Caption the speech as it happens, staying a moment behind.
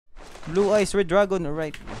Blue eyes, red dragon.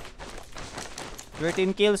 Alright.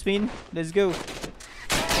 13 kills, min. Let's go.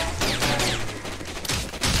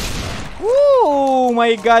 Oh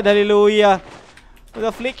my god, hallelujah. With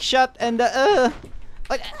a flick shot and the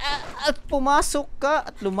at pumasok ka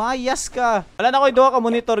at lumayas ka. Wala na ko i-duha ka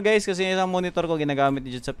monitor guys kasi isang monitor ko ginagamit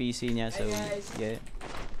dito sa PC niya. So, yeah.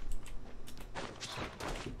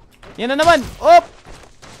 Yan na naman. Op!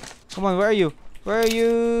 Come on, where are you? Where are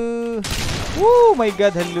you? Oh my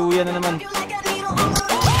god, hallelujah na naman.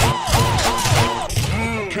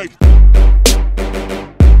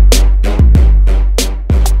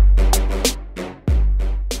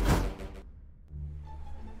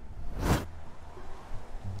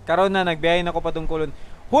 Karon na nagbiyahin ako patungkulon.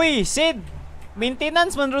 Huy, Sid!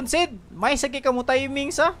 Maintenance man ron, Sid. May sagi ka mo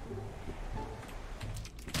timing sa.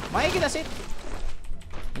 May gina, Sid.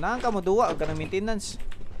 Naan ka mo duwa ka ng maintenance.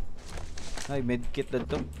 Ay, medkit doon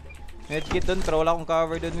to. Medkit doon, pero wala akong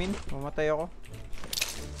cover doon, min. Mamatay ako.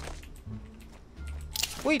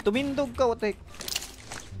 Uy, tumindog ka, what the heck?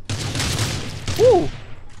 Woo!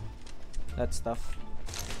 That's tough.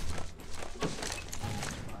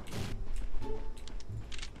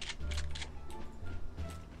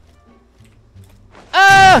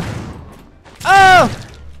 Ah! Ah!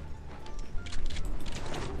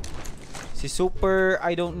 Si Super,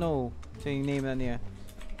 I don't know. So yung name na niya.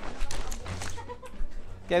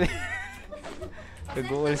 Kaya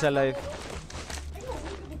nag-goal sa life.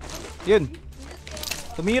 Yun.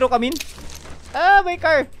 Tumiro kami. Ah, may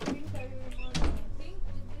car.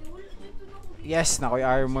 Yes, nakoy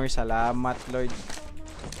armor. Salamat, Lord.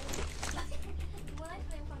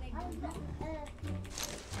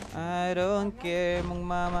 I don't care, mong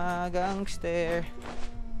mama gangster.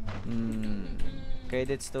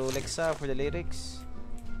 Credits to Lexa for the lyrics.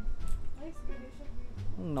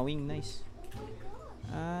 Knowing nice.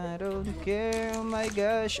 I don't care, oh my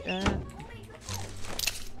gosh.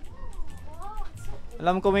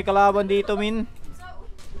 Alam ko may kalaban dito, min.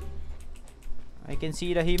 I can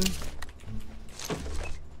see the him.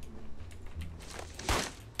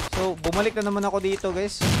 So, bumalik na naman ako dito,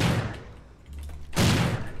 guys.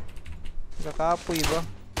 Kakapoy ba?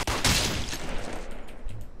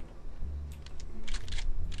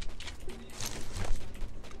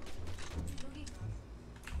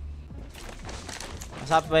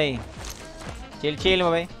 What's up, bay? Chill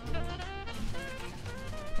mo, bay?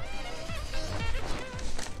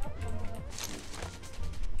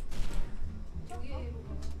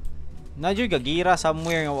 Nadyo'y gagira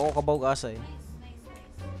somewhere nga ako kabawag asa eh.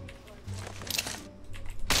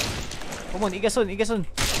 Come on, igason.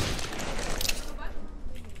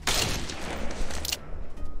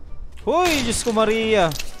 Hoy, Diyos ko Maria.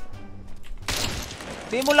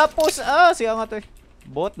 Di mo lapos. Ah, siya nga to eh.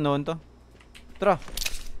 Bot noon to. Tara.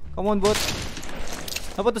 Come on, bot.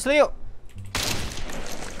 Napatos layo.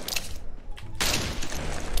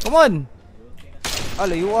 Come on. Ah,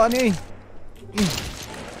 layuan eh.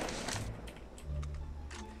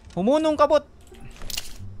 Humunong ka, bot.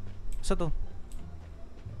 Sa to.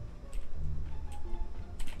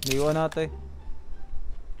 Layuan natin eh.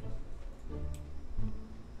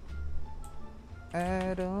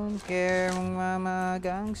 I don't care, mong mama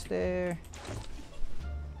gangster.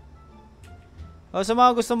 Sa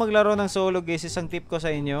mga gusto maglaro ng solo guys, isang tip ko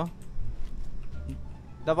sa inyo.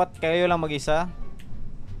 Dapat kayo lang mag-isa.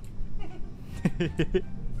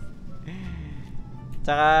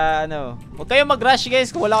 Tsaka ano, huwag kayong mag-rush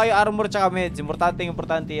guys kung wala kayong armor tsaka meds.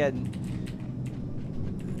 Importante yan.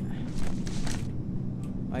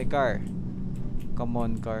 My car. Come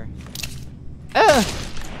on, car. Ah!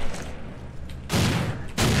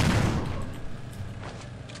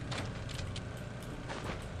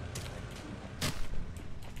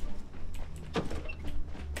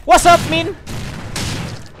 What's up, min?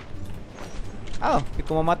 Oh, di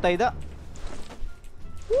ko mamatay da.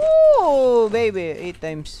 Woo, baby, 8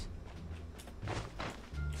 times.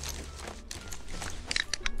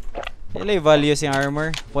 Ilan yung values yung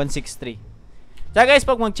armor? 163. Tsaka guys,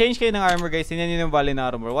 pag mag-change kayo ng armor guys, tingnan nyo yung value ng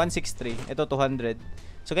armor. 163. Ito 200.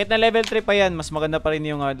 So kahit na level 3 pa yan, mas maganda pa rin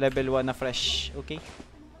yung level 1 na fresh. Okay?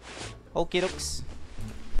 Okay, Rooks.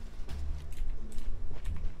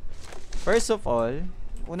 First of all,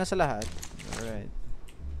 una sa lahat. Alright.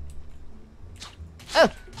 Ah!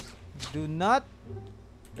 Do not.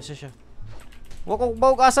 Asa siya?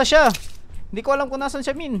 Bawag asa siya. Hindi ko alam kung nasan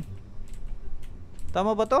siya, min.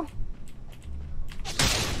 Tama ba to?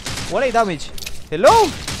 Wala yung damage. Hello?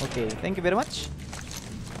 Okay, thank you very much.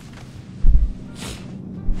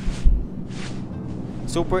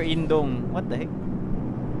 Super Indong. What the heck?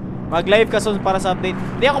 Mag-live ka soon para sa update.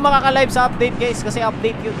 Hindi ako makaka-live sa update guys kasi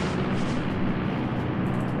update yun.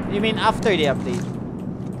 You mean after the update?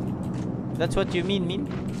 That's what you mean, Min?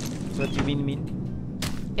 That's what you mean?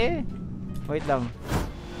 Eh, wait lang.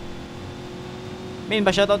 Min,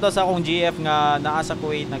 ba shoutout daw sa akong GF nga naa sa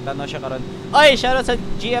Kuwait, nagtanaw siya karon. Oy, shoutout sa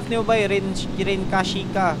GF niyo bay, Rin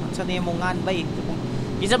Kashika. Sa niyo mong ngan bay.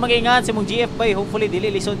 Isa magingan si mong GF bay, hopefully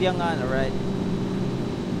dili lisod yang ngan, alright.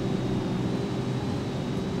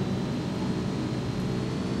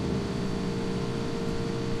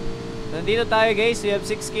 Nandito tayo guys, we have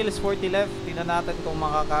 6 kills, 40 left. Tingnan natin kung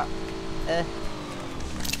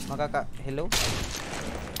hello?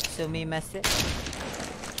 Sumimasen.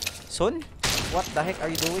 Son? What the heck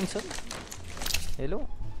are you doing, son? Hello?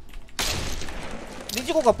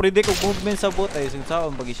 Hindi ko ka-predict kung movement sa bot ay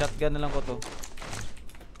sinsaon, pag-shotgun na lang ko to.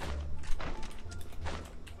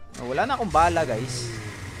 Wala na akong bala, guys.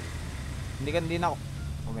 Hindi na ako.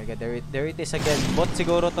 Oh my god, there it is again. Bot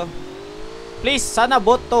siguro to. Please, sana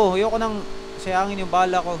bot to. Ayoko nang sayangin yung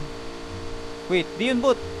bala ko. Wait, di yun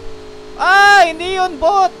bot. Ah, hindi yun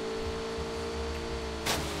bot.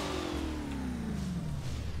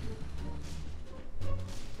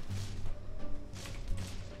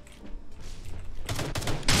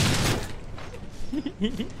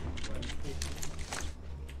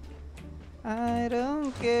 I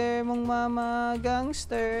don't care mong mama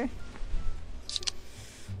gangster.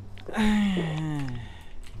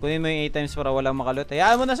 Kunin mo yung 8 times para walang makalot.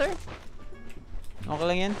 Hayaan mo na, sir. Okay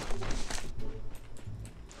lang yan.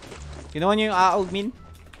 Kinuha nyo yung AOG, Min.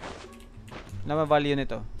 Ano ba value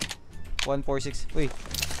nito? 146. Uy,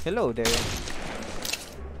 hello there.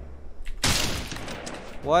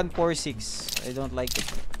 146. I don't like it.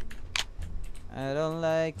 I don't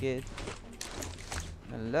like it.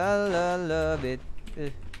 La love it.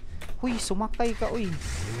 Uy, sumakay ka, uy.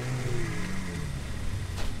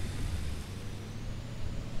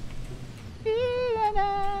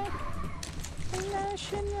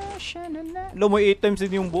 Lo, may 8 times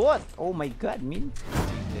din yung buhat. Oh my god, Min.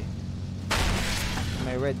 Okay.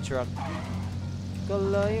 My red truck.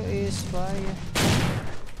 Kalayo is fire.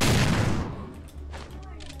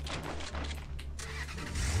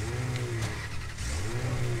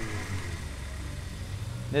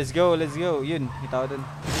 Let's go. Yun, itaw dun.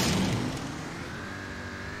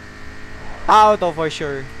 Auto for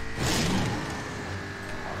sure.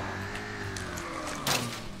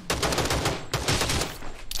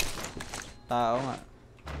 Tao nga.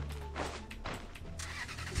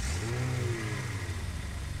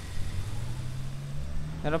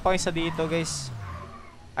 Meron pa isa dito, guys.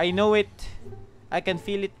 I know it. I can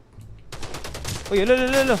feel it. Uy,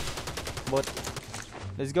 lolo. Bot.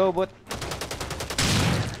 Let's go, bot.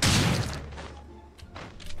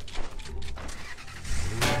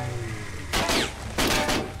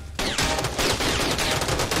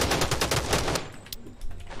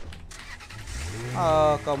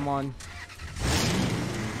 Oh, come on.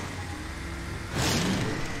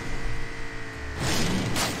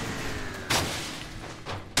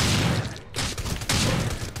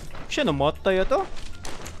 Siya namatay ito.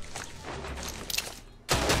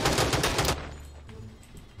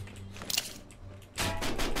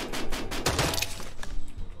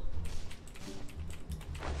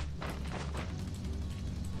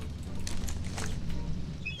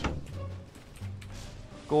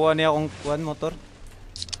 Kuha niya akong kuhan motor.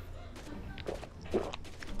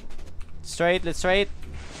 Let's try it.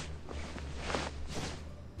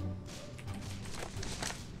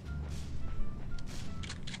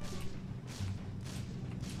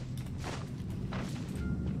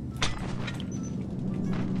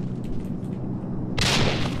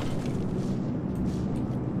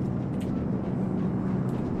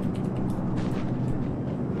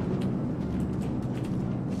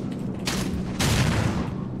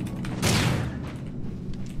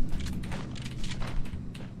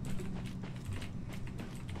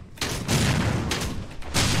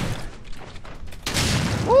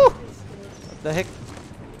 The heck?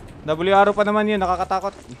 WR pa naman yun,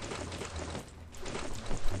 nakakatakot.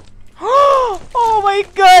 Oh my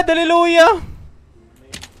god, hallelujah!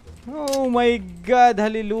 Oh my god,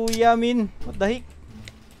 hallelujah, Min. What the heck?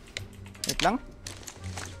 Wait lang.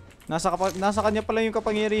 Nasa kanya pala yung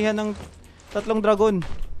kapangyarihan ng tatlong dragon.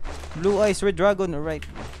 Blue eyes, red dragon, alright.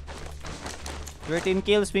 13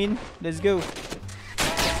 kills, Min. Let's go.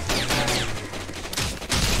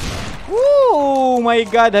 Oh my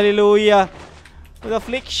god, hallelujah! With a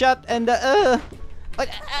flick shot and the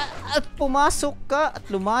at pumasok ka at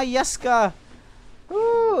lumayas ka.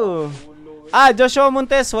 Joshua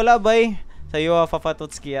Montes, wala bay. Sayo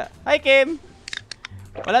Fafatutskiya. Hi Kim.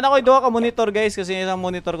 Wala na ko duha ka monitor, guys, kasi isang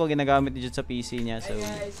monitor ko ginagamit dito sa PC niya. So,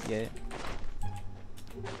 yeah.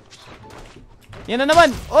 Yan na naman!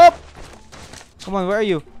 Op! Come on, where are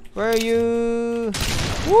you? Where are you?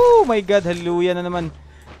 Woo! My God, hallelujah na naman.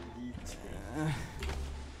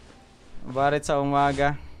 Barret sa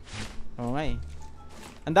umaga. Oo nga eh.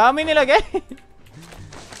 Ang dami nilagay.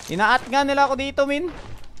 Inaat nga nila ako dito, min.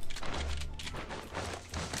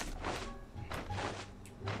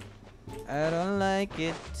 I don't like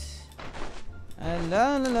it. I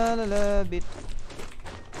love it.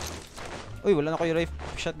 Uy, wala na ko yung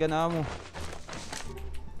rifle shotgun ammo.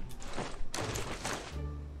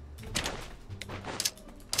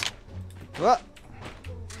 Wah!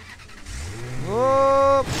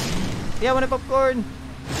 Whoop! Yeah, wala popcorn.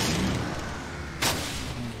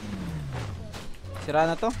 Sira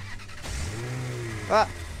na to. Ah!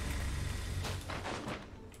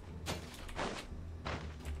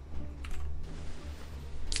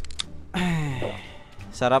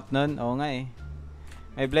 Sarap nun. Oo nga eh.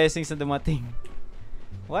 May blessings na dumating.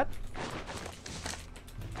 What?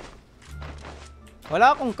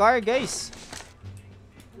 Wala akong car, guys.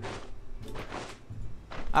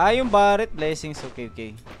 Ah, yung Barret blessings. Okay,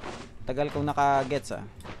 okay. Tagal kong naka-gets ah.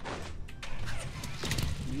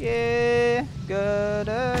 Yeah.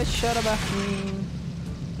 Gotta shut up.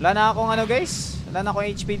 Wala na akong ano, guys. Wala na akong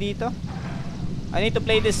HP dito. I need to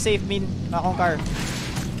play this safe, min. Wala akong car.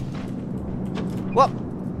 What?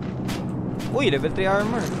 Uy, level 3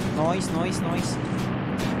 armor. Noise.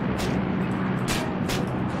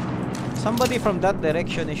 Somebody from that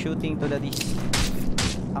direction is shooting to the east.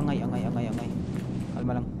 Angay.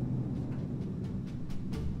 Kalma lang.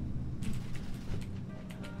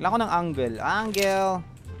 Kailangan ko ng angle.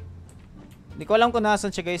 Hindi ko alam kung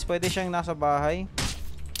nasan siya, guys. Pwede siyang nasa bahay.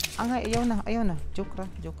 Angay, ayaw na. Joke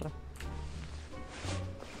ra.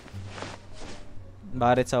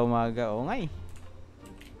 Barret sa umaga. Oo nga eh.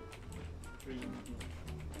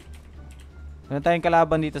 Meron tayong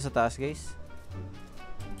kalaban dito sa taas, guys.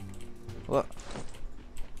 Wow.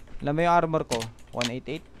 Alam mo yung armor ko?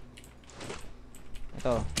 188.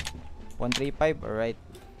 Ito 135, alright.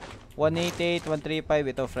 188,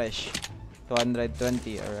 135. Ito fresh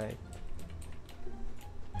 220, alright.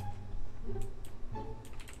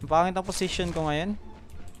 Ang pangit ang position ko ngayon.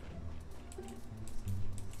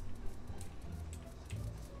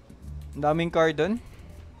 Ang daming card dun.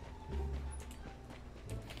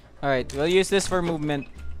 Alright, we'll use this for movement.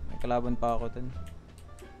 May kalaban pa ako dun.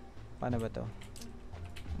 Paano ba to?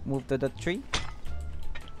 Move to the tree.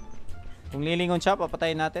 Kung lilingon siya,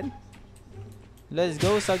 papatayin natin. Let's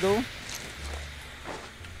go, Sago.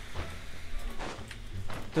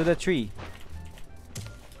 To the tree.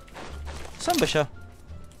 Saan ba siya?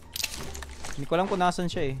 Hindi ko alam kung nasan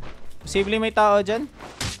siya eh. Posible may tao dyan.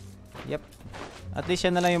 Yep. At least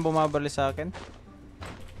yan na lang yung bumabali sa akin.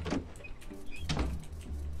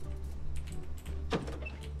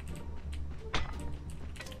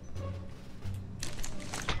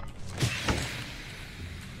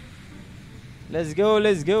 Let's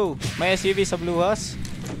go. May SUV sa Blue House.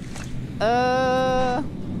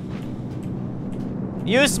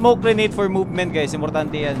 Use smoke grenade for movement, guys.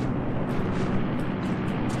 Importante yan.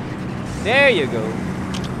 There you go.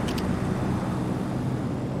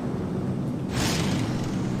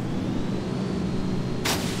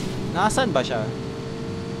 Nasaan ba siya?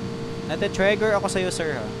 Nate-trigger ako sa'yo,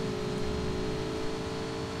 sir, ha?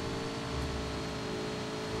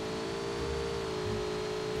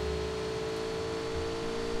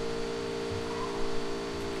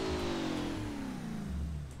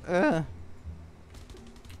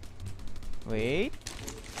 Wait.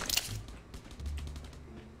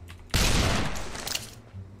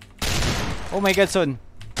 Oh my God, son.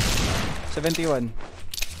 71.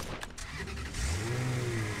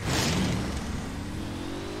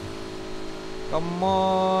 Come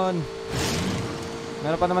on.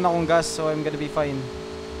 Meron pa naman akong gas, so I'm gonna be fine.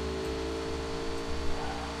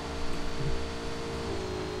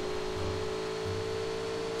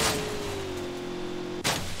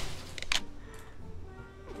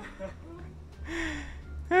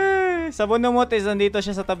 Sabon na motes, nandito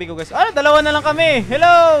siya sa tabi ko, guys. Ah, dalawa na lang kami.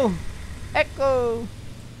 Hello! Echo!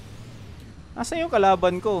 Nasaan yung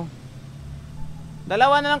kalaban ko?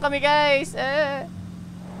 Dalawa na lang kami, guys.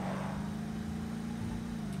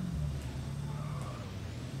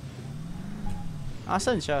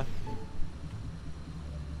 Asan siya?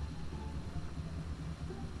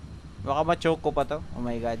 Baka ma-choke ko pa to. Oh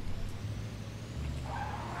my God.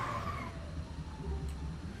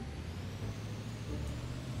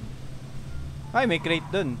 Ay, may crate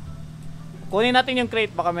dun. Kunin natin yung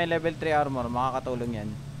crate. Baka may level 3 armor. Makakatulong yan.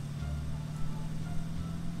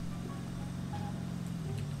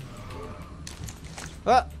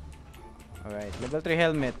 Ah! Alright, level 3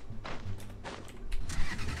 helmet.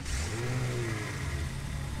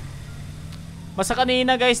 Basta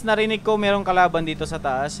kanina guys, narinig ko merong kalaban dito sa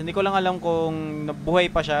taas. Hindi ko lang alam kung nabuhay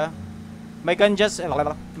pa siya. May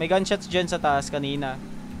gunshots dyan sa taas kanina.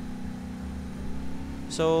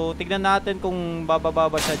 So, tignan natin kung bababa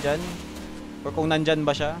ba siya dyan. Or kung nandyan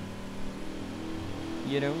ba siya.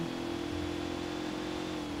 You know.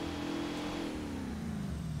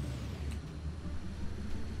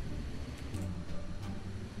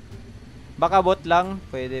 Baka bot lang.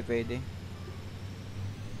 Pwede, pwede.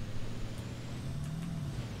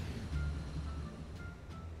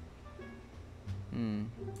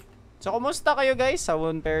 So, kumusta kayo guys?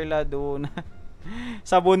 Sabon Perla doon.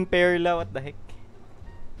 Sabon Perla, what the heck?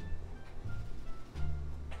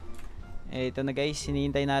 Eh, ito na guys,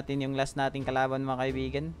 hinihintay natin yung last nating kalaban mga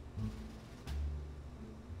kaibigan.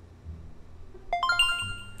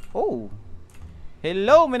 Oh!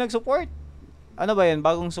 Hello! May nag-support! Ano ba yan?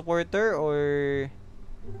 Bagong supporter or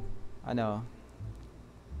ano?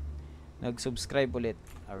 Nag-subscribe ulit.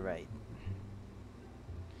 Alright.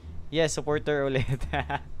 Yes, supporter ulit.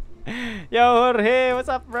 Yo, Jorge! What's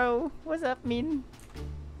up, bro? What's up, min?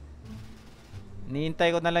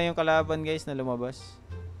 Nihintay ko na lang yung kalaban, guys, na lumabas.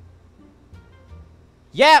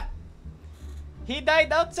 Yep! He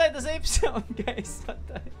died outside the safe zone, guys. What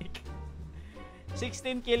the heck?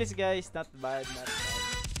 16 kills, guys. Not bad, not bad.